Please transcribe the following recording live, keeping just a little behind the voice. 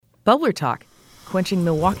Bubbler Talk, quenching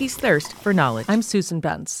Milwaukee's thirst for knowledge. I'm Susan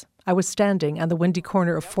Bentz. I was standing on the windy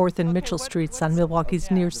corner of 4th and Mitchell Streets on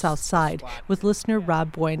Milwaukee's near south side with listener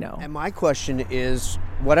Rob Bueno. And my question is,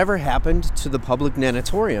 whatever happened to the public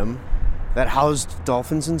natatorium that housed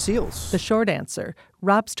dolphins and seals? The short answer,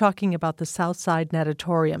 Rob's talking about the Southside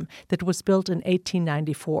Natatorium that was built in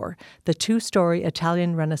 1894. The two-story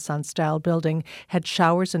Italian Renaissance-style building had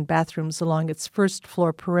showers and bathrooms along its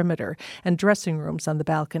first-floor perimeter and dressing rooms on the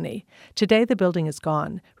balcony. Today the building is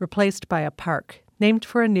gone, replaced by a park, named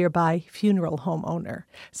for a nearby funeral home owner.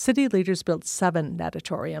 City leaders built 7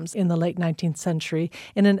 natatoriums in the late 19th century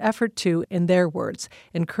in an effort to, in their words,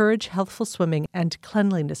 encourage healthful swimming and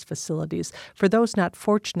cleanliness facilities for those not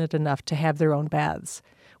fortunate enough to have their own baths.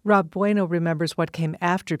 Rob Bueno remembers what came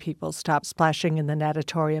after people stopped splashing in the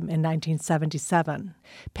natatorium in 1977.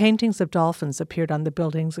 Paintings of dolphins appeared on the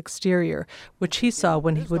building's exterior, which he saw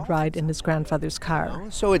when he would ride in his grandfather's car.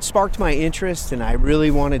 So it sparked my interest, and I really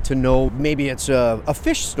wanted to know, maybe it's a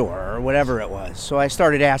fish store or whatever it was. So I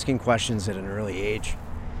started asking questions at an early age.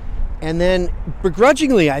 And then,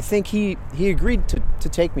 begrudgingly, I think he agreed to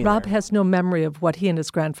take me Rob there. has no memory of what he and his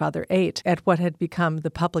grandfather ate at what had become the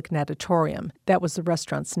Public Natatorium. That was the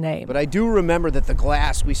restaurant's name. But I do remember that the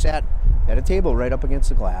glass, we sat at a table right up against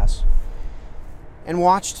the glass and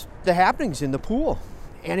watched the happenings in the pool.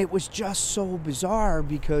 And it was just so bizarre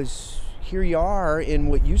because here you are in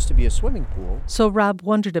what used to be a swimming pool. So Rob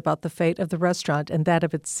wondered about the fate of the restaurant and that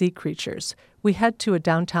of its sea creatures. We head to a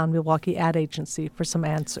downtown Milwaukee ad agency for some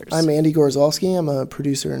answers. I'm Andy Gorzalski. I'm a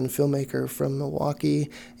producer and filmmaker from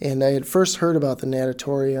Milwaukee, and I had first heard about the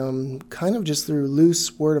natatorium kind of just through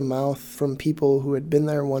loose word of mouth from people who had been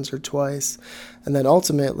there once or twice, and then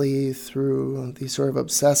ultimately through these sort of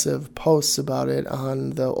obsessive posts about it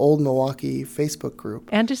on the Old Milwaukee Facebook group.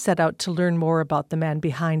 Andy set out to learn more about the man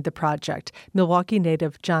behind the project, Milwaukee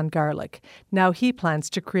native John Garlick. Now he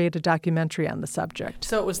plans to create a documentary on the subject.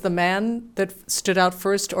 So it was the man that stood out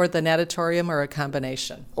first, or the natatorium, or a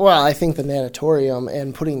combination? Well, I think the natatorium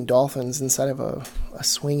and putting dolphins inside of a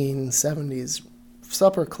swinging 70s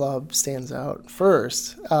supper club stands out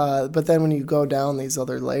first. But then when you go down these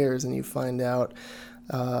other layers and you find out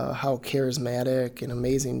how charismatic and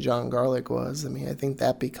amazing John Garlick was, I mean, I think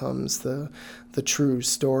that becomes the true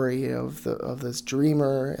story of this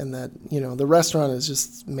dreamer, and that, you know, the restaurant is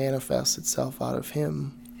just manifests itself out of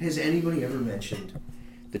him. Has anybody ever mentioned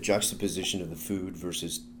the juxtaposition of the food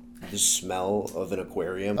versus the smell of an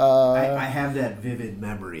aquarium? I have that vivid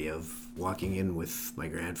memory of walking in with my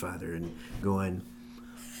grandfather and going,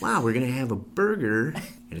 wow, we're going to have a burger,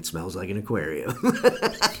 and it smells like an aquarium.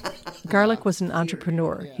 Garlick was an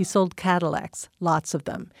entrepreneur. He sold Cadillacs, lots of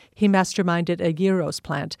them. He masterminded a gyros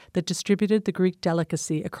plant that distributed the Greek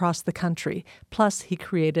delicacy across the country. Plus, he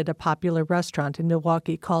created a popular restaurant in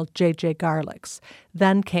Milwaukee called J.J. Garlick's.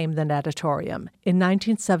 Then came the natatorium. In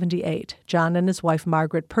 1978, John and his wife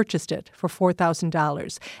Margaret purchased it for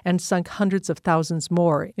 $4,000 and sunk hundreds of thousands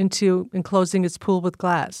more into enclosing its pool with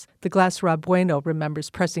glass, the glass Rob Bueno remembers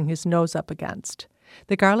pressing his nose up against.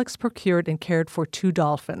 The Garlicks procured and cared for 2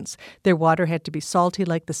 dolphins. Their water had to be salty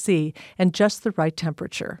like the sea and just the right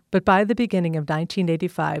temperature. But by the beginning of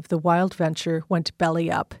 1985, the wild venture went belly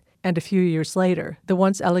up. And a few years later, the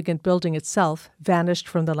once elegant building itself vanished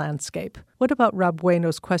from the landscape. What about Rob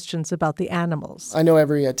Bueno's questions about the animals? I know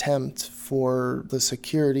every attempt for the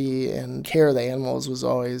security and care of the animals was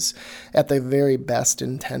always at the very best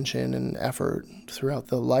intention and effort throughout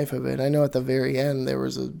the life of it. I know at the very end there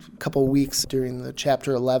was a couple weeks during the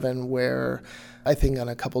Chapter 11 where I think on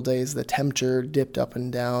a couple days the temperature dipped up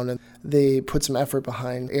and down, and they put some effort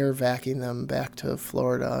behind air vacuuming them back to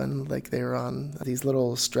Florida, and like they were on these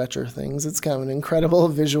little stretcher things. It's kind of an incredible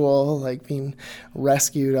visual, like being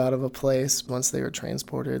rescued out of a place once they were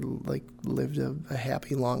transported, like lived a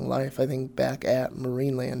happy long life, I think, back at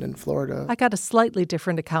Marineland in Florida. I got a slightly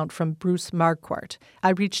different account from Bruce Marquardt. I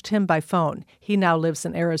reached him by phone. He now lives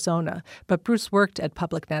in Arizona, but Bruce worked at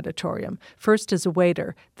Public Natatorium, first as a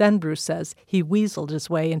waiter. Then, Bruce says, he weaseled his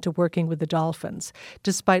way into working with the dolphins.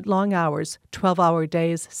 Despite long hours, 12-hour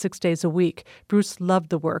days, 6 days a week, Bruce loved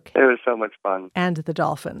the work. It was so much fun. And the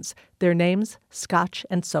dolphins. Their names, Scotch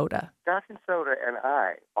and Soda. Scotch and Soda and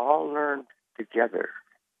I all learned together,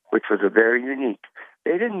 which was a very unique.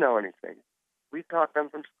 They didn't know anything. We taught them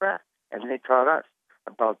from scratch, and they taught us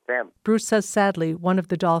about them. Bruce says sadly one of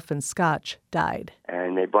the dolphins, Scotch, died.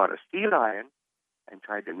 And they bought a sea lion and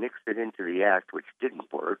tried to mix it into the act, which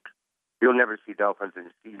didn't work. You'll never see dolphins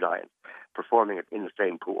and sea lions performing it in the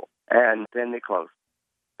same pool. And then they closed.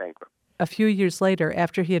 Bankrupt. A few years later,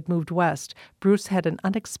 after he had moved west, Bruce had an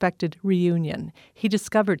unexpected reunion. He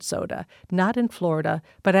discovered soda, not in Florida,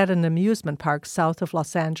 but at an amusement park south of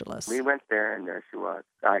Los Angeles. We went there, and there she was.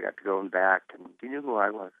 I got to go back, and she knew who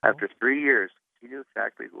I was. After 3 years, she knew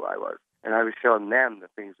exactly who I was. And I was showing them the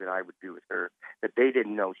things that I would do with her that they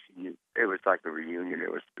didn't know she knew. It was like a reunion.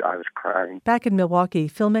 I was crying. Back in Milwaukee,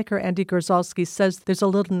 filmmaker Andy Gorzalski says there's a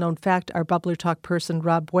little-known fact our Bubbler Talk person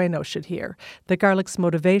Rob Bueno should hear, the Garlic's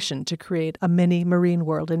motivation to create a mini marine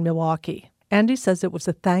world in Milwaukee. Andy says it was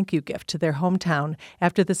a thank you gift to their hometown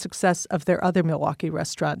after the success of their other Milwaukee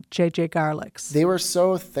restaurant, J.J. Garlic's. They were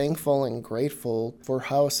so thankful and grateful for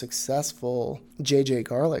how successful J.J.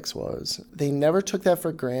 Garlic's was. They never took that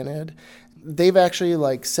for granted. They've actually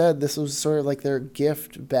said this was sort of like their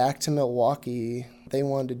gift back to Milwaukee. They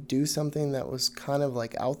wanted to do something that was kind of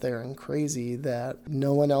out there and crazy that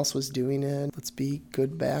no one else was doing it. Let's be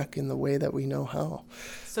good back in the way that we know how.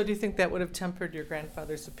 So do you think that would have tempered your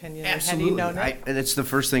grandfather's opinion? Absolutely. Had he known it? That's the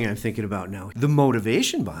first thing I'm thinking about now. The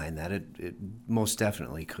motivation behind that, it most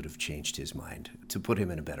definitely could have changed his mind to put him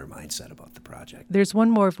in a better mindset about the project. There's one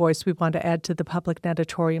more voice we want to add to the public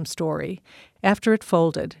natatorium story. After it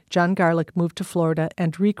folded, John Garlic moved to Florida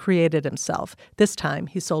and recreated himself. This time,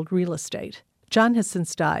 he sold real estate. John has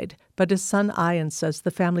since died, but his son Ian says the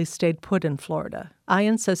family stayed put in Florida.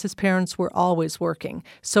 Ian says his parents were always working,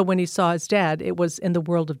 so when he saw his dad, it was in the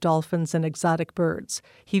world of dolphins and exotic birds.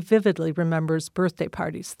 He vividly remembers birthday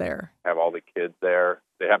parties there. Have all the kids there.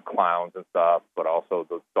 They have clowns and stuff, but also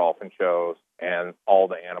the dolphin shows and all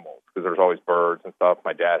the animals, because there's always birds and stuff.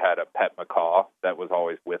 My dad had a pet macaw that was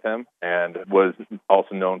always with him and was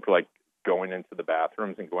also known for going into the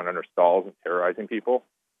bathrooms and going under stalls and terrorizing people.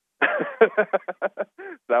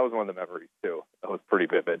 That was one of the memories, too. That was pretty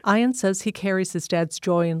vivid. Ian says he carries his dad's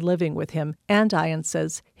joy in living with him, and Ian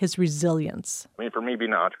says his resilience. I mean, for me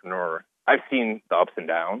being an entrepreneur, I've seen the ups and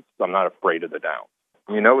downs, so I'm not afraid of the downs.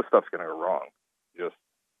 You know stuff's going to go wrong. Just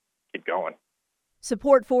keep going.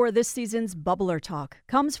 Support for this season's Bubbler Talk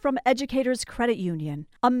comes from Educators Credit Union,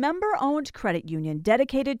 a member-owned credit union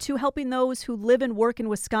dedicated to helping those who live and work in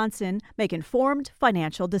Wisconsin make informed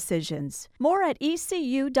financial decisions. More at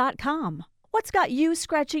ECU.com. What's got you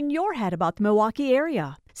scratching your head about the Milwaukee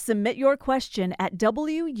area? Submit your question at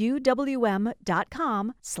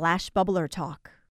WUWM.com/BubblerTalk.